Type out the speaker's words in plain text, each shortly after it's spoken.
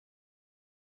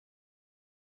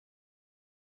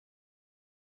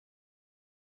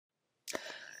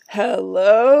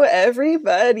Hello,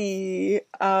 everybody.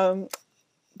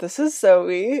 This is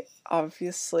Zoe,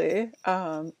 obviously,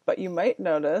 but you might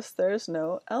notice there's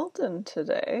no Eldon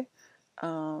today.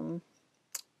 Um,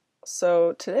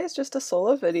 so today's just a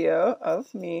solo video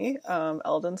of me.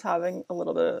 Eldon's having a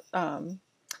little bit,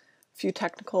 few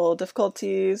technical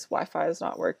difficulties. Wi-Fi is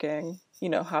not working. You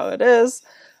know how it is.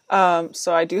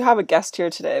 So I do have a guest here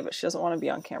today, but she doesn't want to be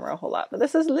on camera a whole lot. But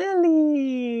this is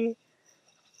Lily.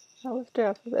 I'll lift her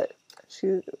up a bit.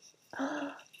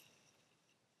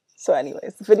 So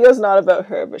anyways, the video's not about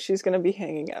her, but she's going to be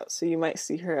hanging out, so you might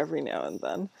see her every now and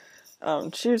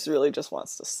then. She really just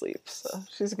wants to sleep, so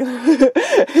she's going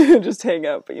to just hang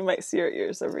out, but you might see her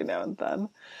ears every now and then.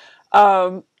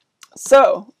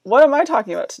 So, what am I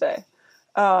talking about today?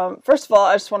 First of all,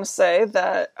 I just want to say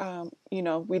that,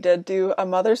 we did do a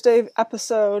Mother's Day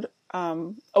episode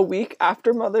a week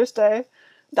after Mother's Day.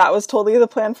 That was totally the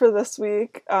plan for this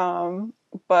week,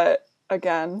 but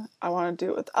again, I want to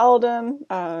do it with Eldon,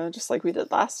 just like we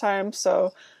did last time.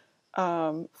 So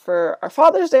for our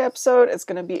Father's Day episode, it's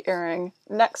going to be airing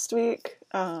next week,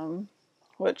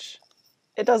 which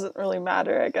it doesn't really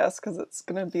matter, I guess, because it's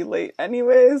going to be late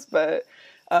anyways. But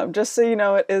just so you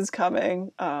know, it is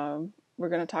coming. We're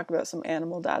going to talk about some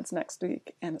animal dads next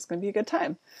week, and it's going to be a good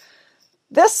time.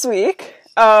 This week,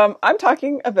 I'm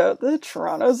talking about the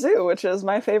Toronto Zoo, which is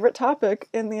my favorite topic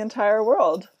in the entire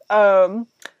world.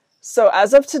 So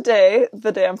as of today,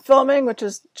 the day I'm filming, which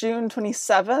is June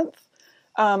 27th,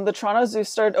 the Toronto Zoo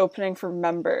started opening for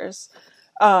members.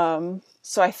 So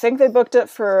I think they booked it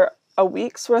for a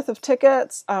week's worth of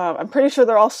tickets. I'm pretty sure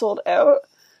they're all sold out.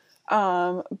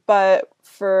 But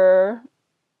for,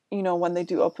 when they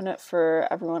do open it for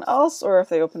everyone else, or if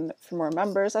they open it for more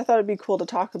members, I thought it'd be cool to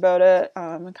talk about it,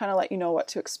 and kind of let you know what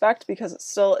to expect, because it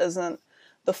still isn't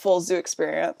the full zoo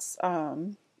experience. A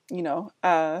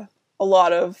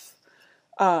lot of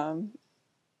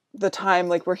the time,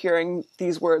 like, we're hearing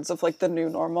these words of, like, the new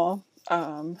normal,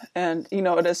 and,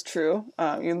 it is true,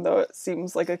 even though it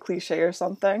seems like a cliche or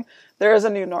something. There is a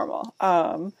new normal.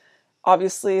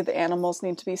 Obviously, the animals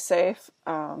need to be safe.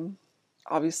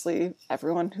 Obviously,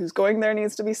 everyone who's going there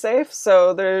needs to be safe,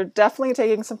 so they're definitely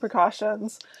taking some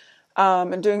precautions,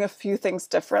 and doing a few things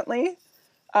differently.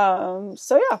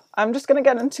 So yeah, I'm just going to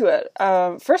get into it.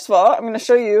 First of all, I'm going to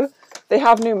show you, they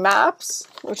have new maps,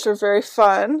 which are very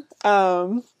fun.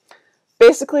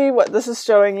 Basically what this is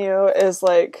showing you is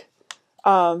like,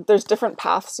 there's different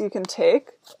paths you can take.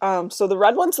 So the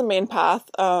red one's the main path,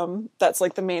 that's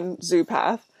like the main zoo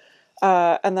path.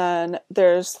 And then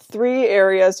there's 3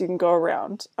 areas you can go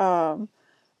around.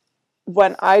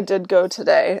 When I did go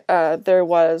today, there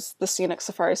was the scenic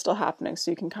safari still happening, so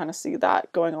you can kind of see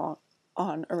that going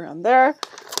on around there.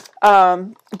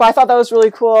 But I thought that was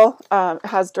really cool. It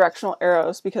has directional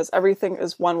arrows because everything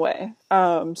is one way.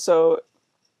 So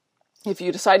if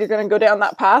you decide you're going to go down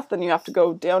that path, then you have to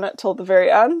go down it till the very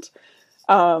end.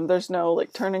 There's no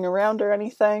like turning around or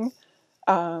anything.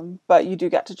 But you do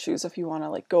get to choose if you want to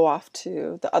like go off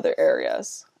to the other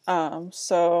areas.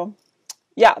 So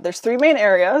yeah, there's 3 main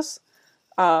areas.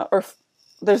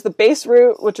 There's the base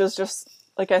route, which is just,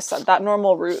 like I said, that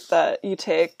normal route that you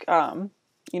take, when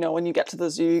you get to the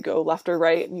zoo, you go left or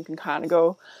right, and you can kind of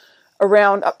go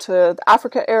around up to the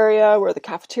Africa area where the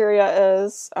cafeteria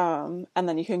is, and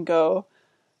then you can go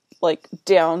like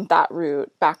down that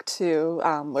route back to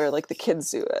where like the kids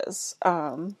zoo is.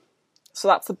 So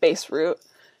that's the base route.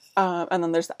 And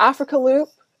then there's the Africa loop,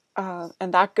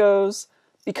 and that goes,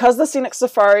 because the scenic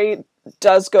safari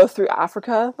does go through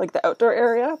Africa, like the outdoor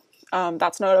area,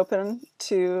 that's not open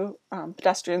to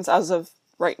pedestrians as of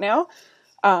right now.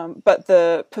 But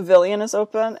the pavilion is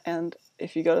open, and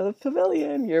if you go to the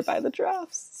pavilion, you're by the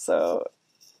giraffes. So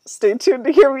stay tuned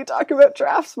to hear me talk about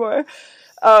giraffes more.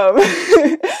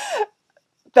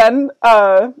 Then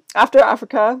after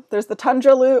Africa, there's the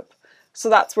tundra loop. So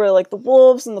that's where like the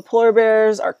wolves and the polar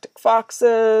bears, Arctic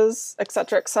foxes,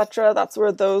 etc., that's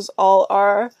where those all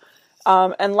are.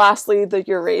 And lastly, the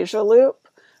Eurasia loop.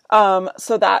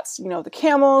 So that's, the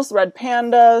camels, the red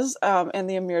pandas, and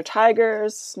the Amur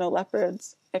tigers, snow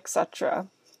leopards, etc.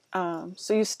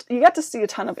 So you get to see a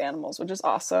ton of animals, which is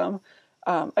awesome.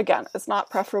 Again, it's not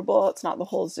preferable. It's not the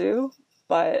whole zoo,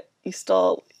 but you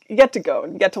get to go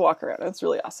and you get to walk around. It's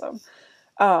really awesome.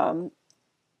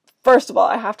 First of all,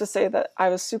 I have to say that I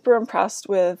was super impressed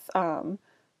with, the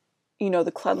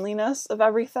cleanliness of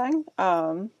everything.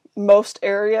 Most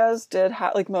areas did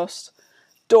have, like, most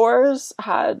doors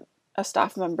had a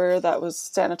staff member that was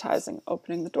sanitizing,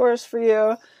 opening the doors for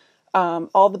you.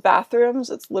 All the bathrooms,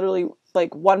 it's literally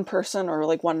like one person or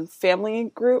like one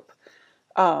family group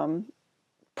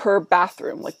per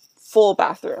bathroom, like full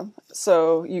bathroom.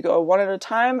 So you go one at a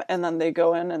time, and then they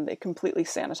go in and they completely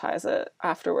sanitize it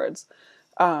afterwards.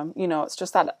 It's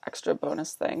just that extra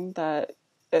bonus thing that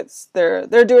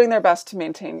they're doing their best to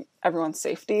maintain everyone's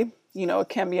safety. It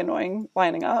can be annoying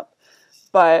lining up,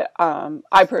 but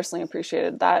I personally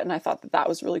appreciated that, and I thought that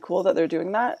was really cool that they're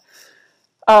doing that.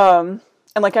 And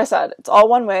like I said, it's all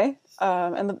one way.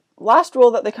 And the last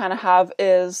rule that they kind of have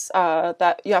is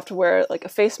that you have to wear like a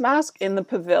face mask in the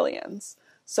pavilions.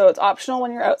 So it's optional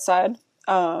when you're outside.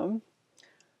 But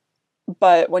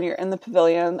when you're in the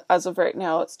pavilion, as of right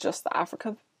now, it's just the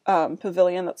Africa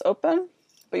pavilion that's open.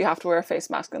 But you have to wear a face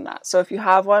mask in that. So if you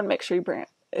have one, make sure you bring it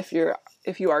if you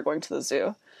are going to the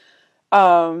zoo.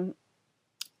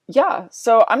 Yeah,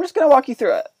 so I'm just going to walk you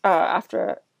through it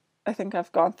after I think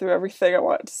I've gone through everything I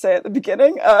wanted to say at the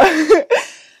beginning.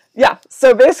 Yeah,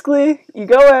 so basically you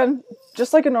go in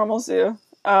just like a normal zoo.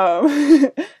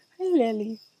 Hi,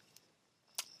 Lily.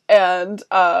 And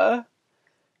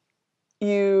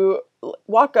you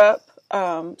walk up.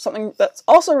 Something that's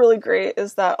also really great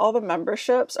is that all the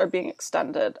memberships are being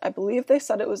extended. I believe they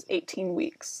said it was 18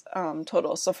 weeks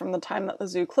total. So from the time that the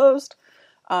zoo closed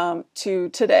to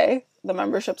today, the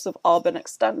memberships have all been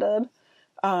extended.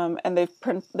 And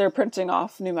they're printing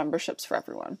off new memberships for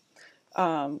everyone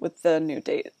with the new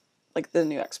date, like the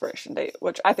new expiration date,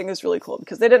 which I think is really cool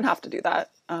because they didn't have to do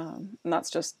that. And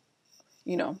that's just,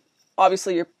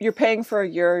 obviously you're paying for a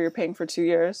year, you're paying for 2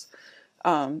 years.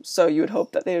 So you would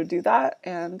hope that they would do that,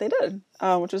 and they did,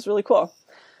 which is really cool.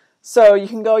 So you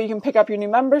can pick up your new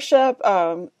membership.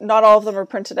 Not all of them are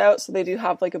printed out, so they do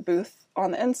have like a booth on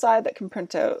the inside that can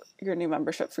print out your new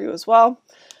membership for you as well.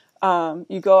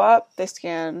 You go up, they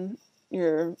scan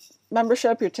your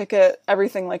membership, your ticket,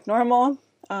 everything like normal,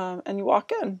 and you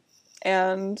walk in.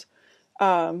 And,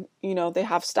 they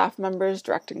have staff members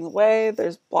directing the way.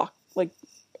 There's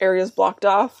areas blocked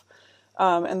off.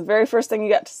 And the very first thing you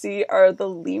get to see are the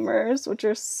lemurs, which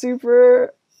are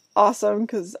super awesome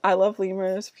because I love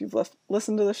lemurs. If you've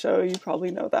listened to the show, you probably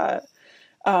know that.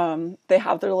 They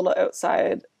have their little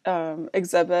outside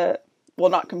exhibit.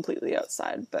 Well, not completely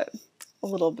outside, but a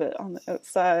little bit on the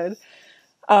outside.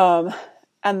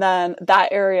 And then that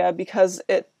area, because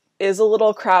it is a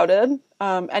little crowded,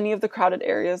 any of the crowded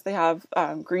areas, they have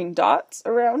green dots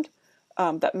around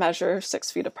that measure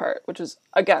 6 feet apart, which is,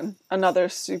 again, another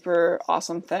super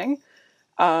awesome thing.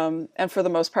 And for the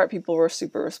most part, people were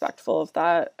super respectful of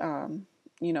that.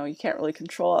 You can't really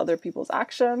control other people's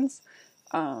actions.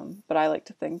 But I like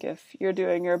to think if you're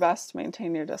doing your best to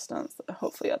maintain your distance,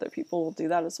 hopefully other people will do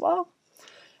that as well.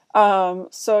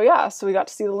 So we got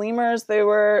to see the lemurs.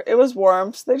 It was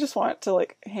warm, so they just wanted to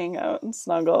like hang out and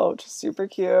snuggle, which is super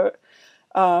cute.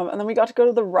 And then we got to go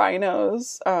to the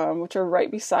rhinos, which are right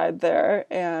beside there,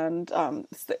 and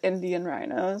it's the Indian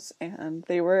rhinos, and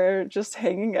they were just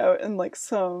hanging out in like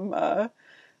some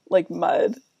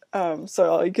mud.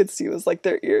 So all you could see was like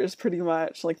their ears, pretty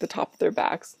much, like the top of their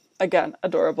backs. Again,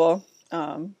 adorable.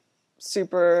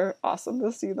 Super awesome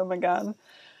to see them again.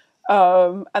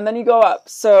 And then you go up.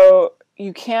 So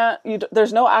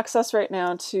there's no access right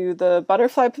now to the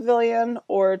butterfly pavilion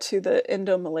or to the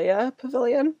Indo-Malaya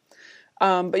pavilion.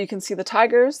 But you can see the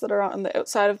tigers that are on the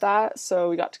outside of that. So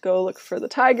we got to go look for the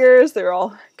tigers. They were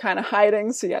all kind of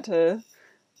hiding. So you had to,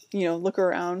 look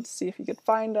around, see if you could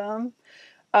find them.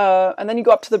 And then you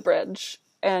go up to the bridge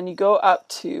and you go up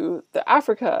to the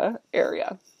Africa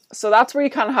area. So that's where you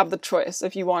kind of have the choice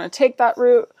if you want to take that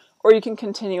route or you can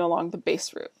continue along the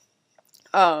base route.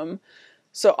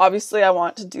 So obviously I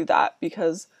want to do that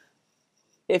because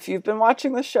if you've been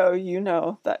watching the show, you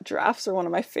know that giraffes are one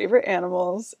of my favorite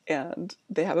animals, and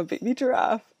they have a baby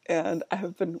giraffe, and I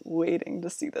have been waiting to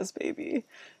see this baby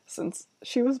since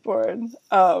she was born.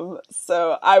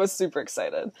 So I was super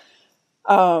excited.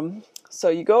 So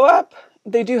you go up.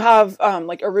 They do have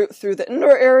a route through the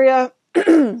indoor area,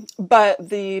 but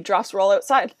the giraffes were all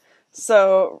outside.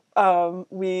 So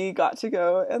we got to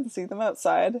go and see them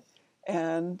outside.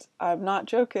 And I'm not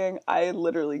joking, I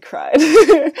literally cried.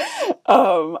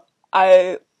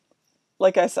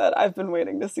 Like I said, I've been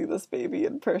waiting to see this baby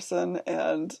in person,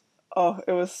 and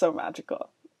it was so magical.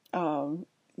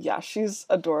 She's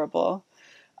adorable.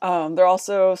 They're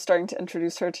also starting to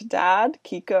introduce her to Dad,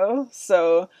 Kiko.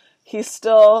 So he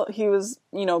was,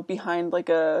 behind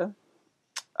there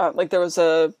was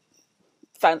a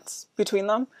fence between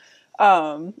them.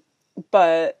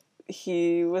 But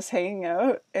he was hanging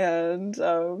out, and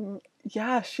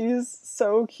she's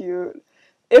so cute.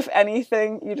 If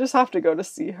anything, you just have to go to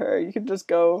see her. You can just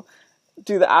go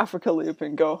do the Africa loop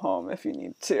and go home if you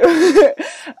need to.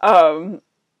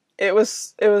 It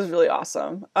was really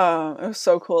awesome. It was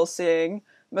so cool seeing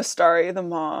Mastari, the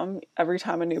mom, every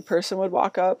time a new person would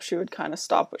walk up, she would kind of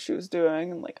stop what she was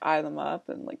doing and like eye them up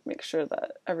and like make sure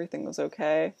that everything was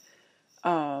okay.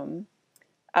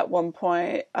 At one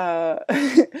point,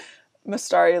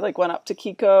 Mastari like went up to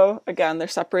Kiko. Again, they're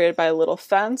separated by a little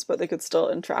fence, but they could still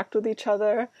interact with each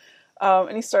other.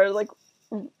 And he started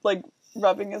like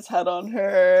rubbing his head on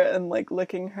her and like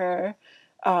licking her,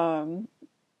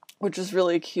 which is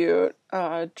really cute.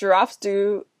 Giraffes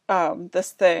do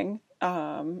this thing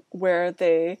where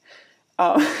the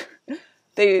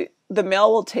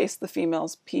male will taste the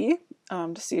female's pee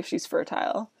to see if she's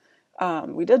fertile.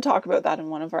 We did talk about that in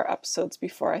one of our episodes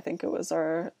before. I think it was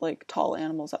our like tall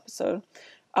animals episode.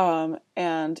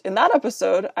 And in that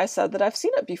episode, I said that I've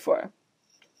seen it before.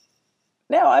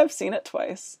 Now I've seen it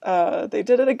twice. They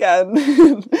did it again.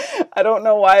 I don't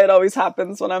know why it always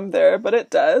happens when I'm there, but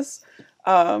it does.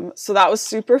 So that was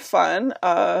super fun.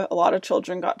 A lot of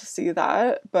children got to see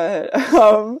that, but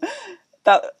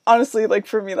that honestly, like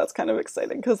for me, that's kind of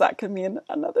exciting because that could mean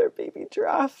another baby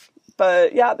giraffe.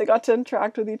 But yeah, they got to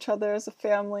interact with each other as a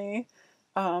family.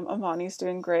 Amani's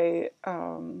doing great.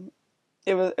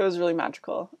 It was really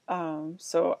magical.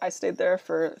 So I stayed there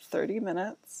for 30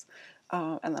 minutes,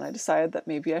 and then I decided that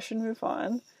maybe I should move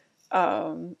on.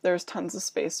 There's tons of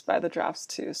space by the giraffes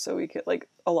too, so we could like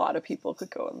a lot of people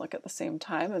could go and look at the same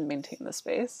time and maintain the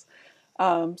space.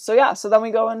 So then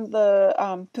we go in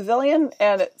the pavilion,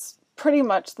 and it's pretty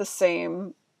much the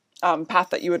same path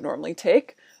that you would normally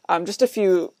take, just a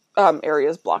few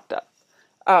areas blocked up.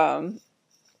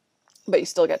 But you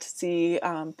still get to see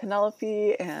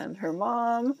Penelope and her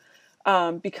mom,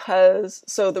 because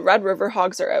the Red River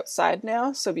hogs are outside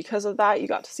now, so because of that you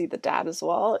got to see the dad as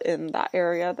well in that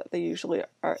area that they usually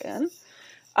are in.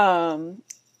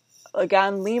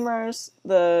 Again, lemurs,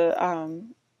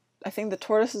 I think the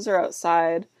tortoises are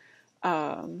outside,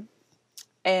 and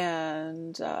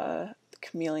the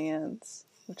chameleons,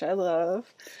 which I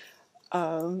love.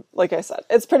 Like I said,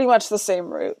 it's pretty much the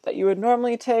same route that you would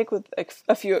normally take with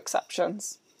a few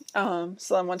exceptions. So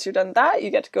then once you're done that,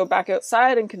 you get to go back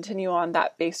outside and continue on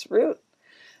that base route.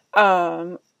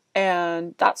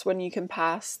 And that's when you can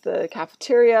pass the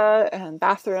cafeteria and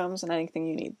bathrooms and anything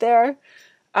you need there.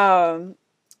 And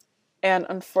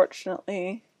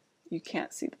unfortunately, you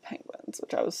can't see the penguins,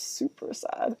 which I was super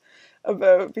sad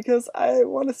about because I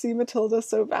want to see Matilda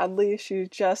so badly. She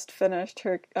just finished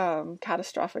her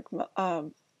catastrophic molt.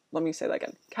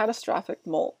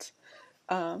 Come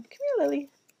here, Lily.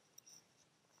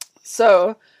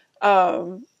 So,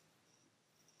 wait,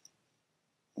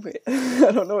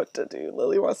 I don't know what to do.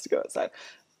 Lily wants to go outside.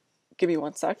 Give me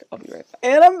 1 sec. I'll be right back.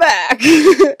 And I'm back.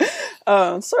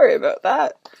 Sorry about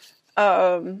that.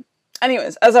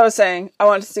 Anyways, as I was saying, I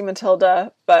wanted to see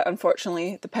Matilda, but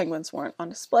unfortunately the penguins weren't on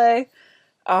display.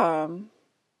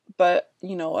 But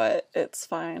you know what? It's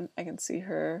fine. I can see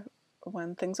her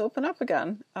when things open up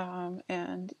again.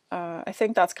 And I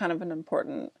think that's kind of an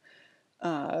important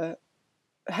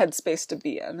headspace to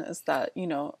be in, is that, you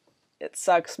know, it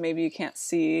sucks. Maybe you can't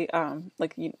see,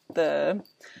 the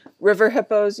river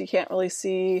hippos, you can't really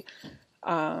see.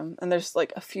 And there's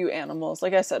like a few animals.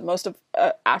 Like I said, most of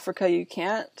Africa you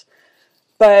can't.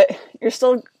 But you're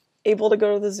still able to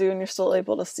go to the zoo and you're still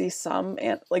able to see some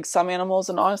animals,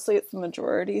 and honestly it's the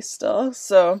majority still.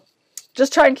 So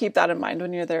just try and keep that in mind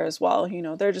when you're there as well. You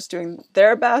know, they're just doing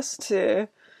their best to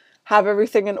have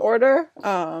everything in order.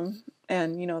 And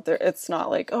you know, it's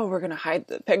not like, oh, we're going to hide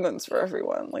the penguins for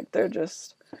everyone. Like they're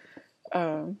just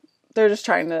trying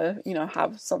to, you know,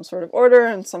 have some sort of order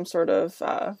and some sort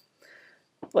of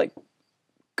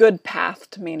good path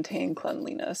to maintain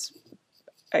cleanliness,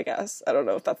 I guess. I don't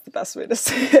know if that's the best way to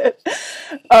say it.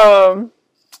 But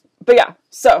yeah,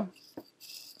 so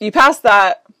you pass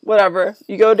that, whatever,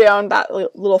 you go down that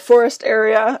little forest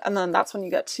area, and then that's when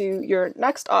you get to your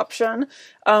next option,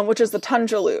 which is the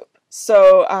Tundra Loop.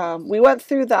 So we went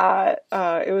through that.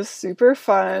 It was super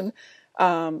fun.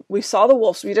 We saw the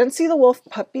wolves. We didn't see the wolf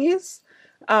puppies,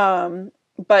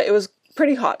 but it was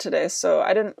pretty hot today, so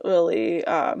I didn't really...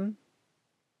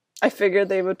 I figured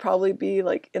they would probably be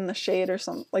like in the shade or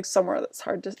somewhere that's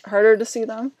harder to see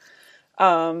them.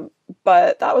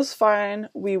 But that was fine.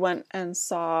 We went and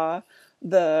saw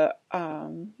the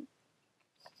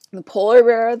polar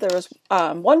bear. There was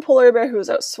one polar bear who was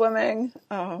out swimming,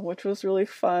 which was really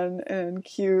fun and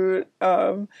cute.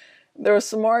 There was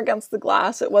some more against the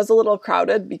glass. It was a little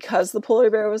crowded because the polar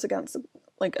bear was against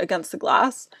the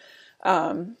glass.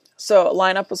 So a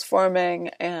lineup was forming,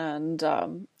 and I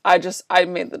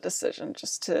made the decision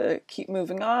just to keep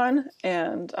moving on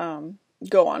and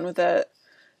go on with it.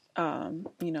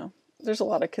 You know, there's a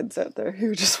lot of kids out there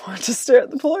who just want to stare at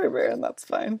the polar bear, and that's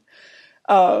fine.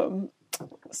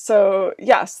 So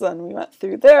yes, then we went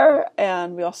through there,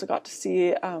 and we also got to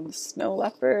see the snow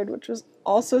leopard, which was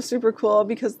also super cool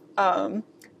because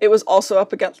it was also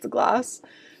up against the glass,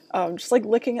 just like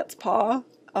licking its paw,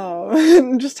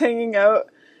 and just hanging out.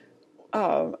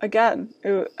 Again,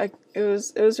 it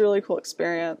was a really cool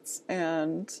experience,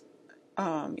 and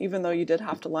even though you did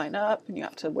have to line up and you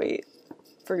have to wait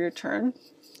for your turn,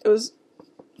 it was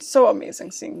so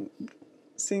amazing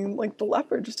seeing like the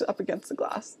leopard just up against the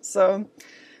glass. So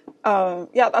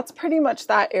yeah, that's pretty much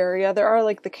that area. There are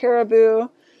like the caribou,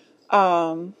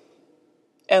 and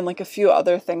like a few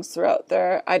other things throughout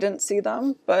there. I didn't see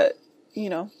them, but you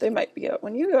know, they might be out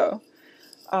when you go.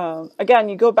 Again,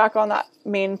 you go back on that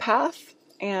main path,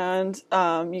 and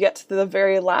you get to the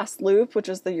very last loop, which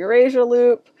is the Eurasia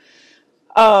Loop.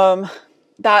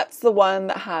 That's the one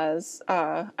that has,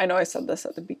 I know I said this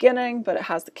at the beginning, but it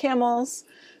has the camels,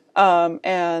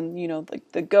 and, you know,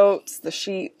 like the goats, the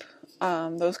sheep,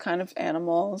 those kind of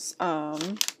animals.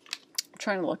 I'm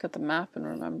trying to look at the map and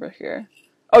remember here.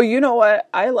 Oh, you know what?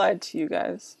 I lied to you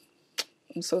guys.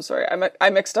 I'm so sorry. I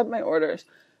mixed up my orders.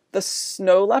 The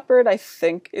snow leopard, I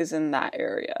think, is in that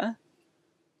area.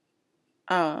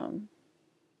 I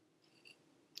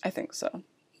think so.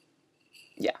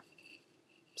 Yeah.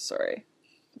 Sorry.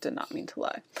 Did not mean to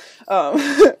lie.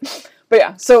 But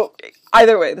yeah, so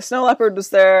either way, the snow leopard was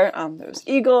there. There was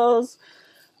eagles.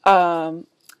 I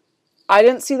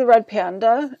didn't see the red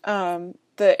panda.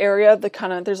 The area,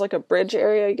 there's like a bridge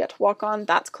area you get to walk on,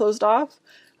 that's closed off.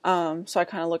 So I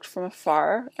kind of looked from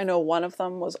afar. I know one of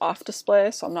them was off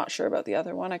display, so I'm not sure about the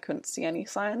other one. I couldn't see any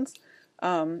signs.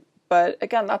 But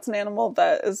again, that's an animal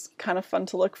that is kind of fun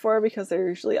to look for because they're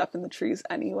usually up in the trees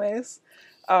anyways.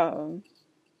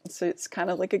 So it's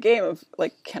kind of like a game of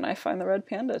like, can I find the red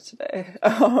panda today?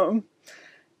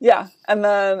 Yeah. And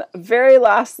then very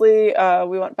lastly,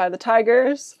 we went by the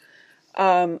tigers.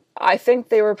 I think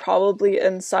they were probably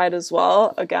inside as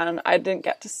well. Again, I didn't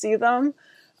get to see them.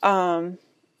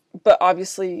 But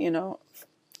obviously, you know,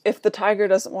 if the tiger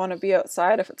doesn't want to be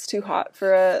outside, if it's too hot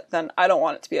for it, then I don't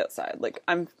want it to be outside. Like,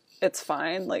 it's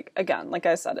fine. Like, again, like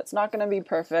I said, it's not going to be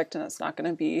perfect and it's not going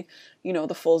to be, you know,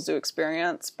 the full zoo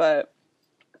experience, but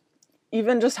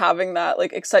even just having that,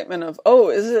 like, excitement of, oh,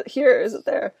 is it here? Is it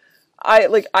there?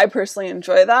 I personally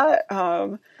enjoy that.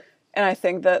 And I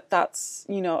think that that's,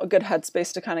 you know, a good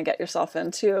headspace to kind of get yourself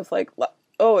into of like,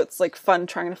 oh, it's like fun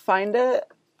trying to find it.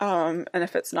 And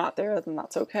if it's not there, then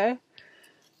that's okay.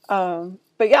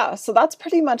 But yeah, so that's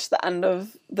pretty much the end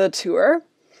of the tour.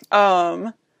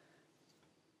 I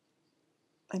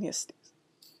need to sneeze.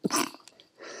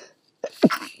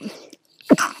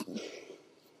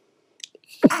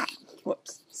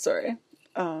 Whoops, sorry.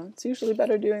 It's usually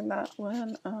better doing that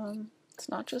when it's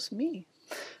not just me.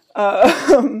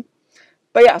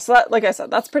 But yeah, so that, like I said,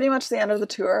 that's pretty much the end of the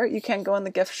tour. You can go in the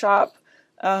gift shop,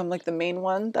 like the main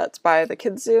one that's by the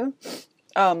kids zoo.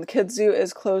 The kids zoo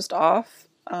is closed off.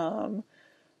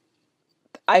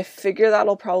 I figure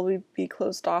that'll probably be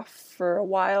closed off for a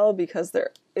while because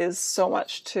there is so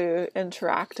much to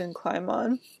interact and climb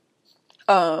on.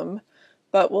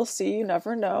 But we'll see, you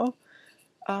never know.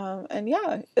 And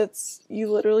yeah,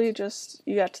 you literally just,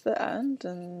 you get to the end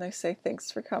and they say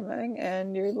thanks for coming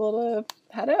and you're able to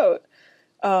head out.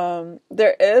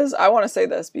 There is, I want to say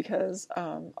this because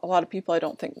a lot of people I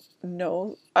don't think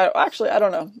know, I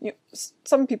don't know,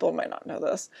 some people might not know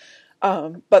this,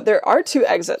 but there are 2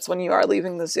 exits when you are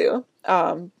leaving the zoo.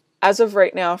 As of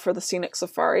right now for the scenic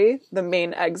safari, the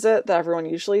main exit that everyone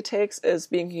usually takes is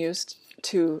being used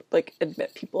to like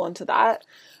admit people into that.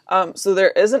 So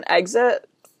there is an exit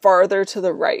farther to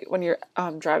the right when you're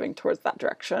driving towards that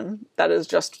direction that is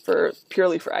just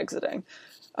purely for exiting.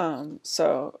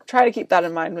 So try to keep that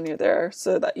in mind when you're there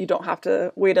so that you don't have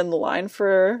to wait in the line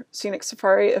for scenic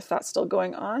safari if that's still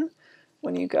going on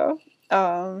when you go.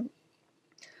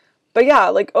 But yeah,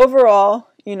 like overall,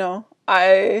 you know,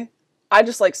 I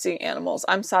just like seeing animals.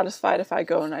 I'm satisfied if I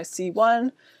go and I see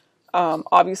one.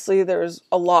 Obviously there's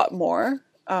a lot more.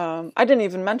 I didn't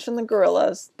even mention the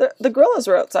gorillas. The gorillas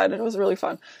were outside and it was really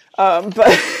fun.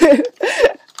 But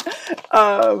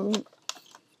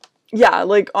yeah,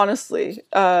 like honestly,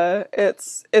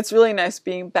 it's really nice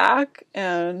being back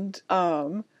and,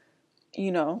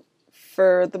 you know,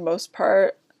 for the most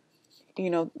part, you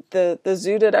know, the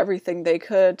zoo did everything they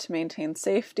could to maintain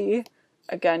safety.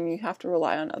 Again, you have to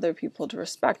rely on other people to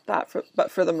respect that,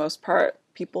 but for the most part,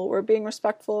 people were being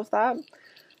respectful of that.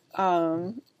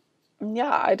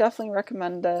 Yeah, I definitely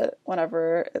recommend it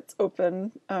whenever it's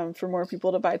open for more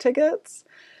people to buy tickets.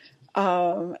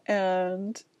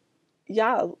 And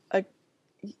yeah,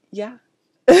 yeah.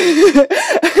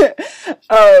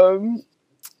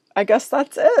 I guess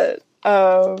that's it.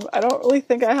 I don't really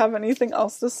think I have anything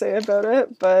else to say about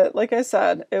it, but like I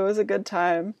said, it was a good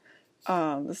time.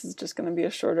 This is just going to be a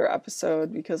shorter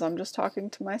episode because I'm just talking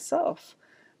to myself.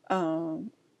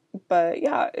 But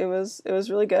yeah, it was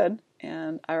really good,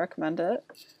 and I recommend it.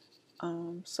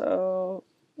 So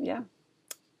yeah,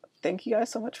 thank you guys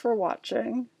so much for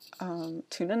watching.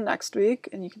 Tune in next week,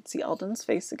 and you can see Eldon's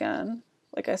face again.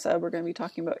 Like I said, we're going to be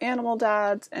talking about animal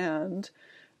dads and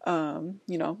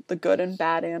the good and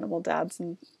bad animal dads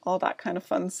and all that kind of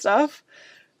fun stuff.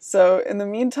 So in the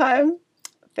meantime,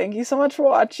 thank you so much for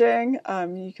watching.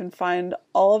 You can find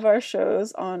all of our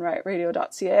shows on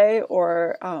rightradio.ca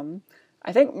or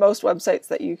I think most websites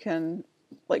that you can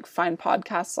find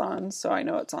podcasts on. So I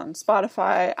know it's on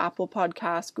Spotify, Apple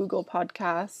Podcasts, Google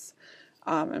Podcasts,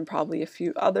 and probably a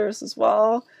few others as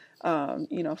well.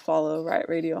 Follow Right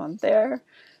Radio on there.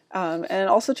 And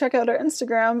also check out our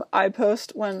Instagram. I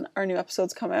post when our new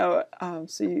episodes come out,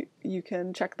 so you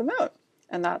can check them out.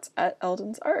 And that's at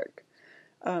Eldon's Arc.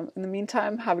 In the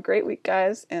meantime, have a great week,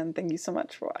 guys, and thank you so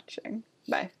much for watching.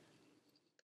 Bye.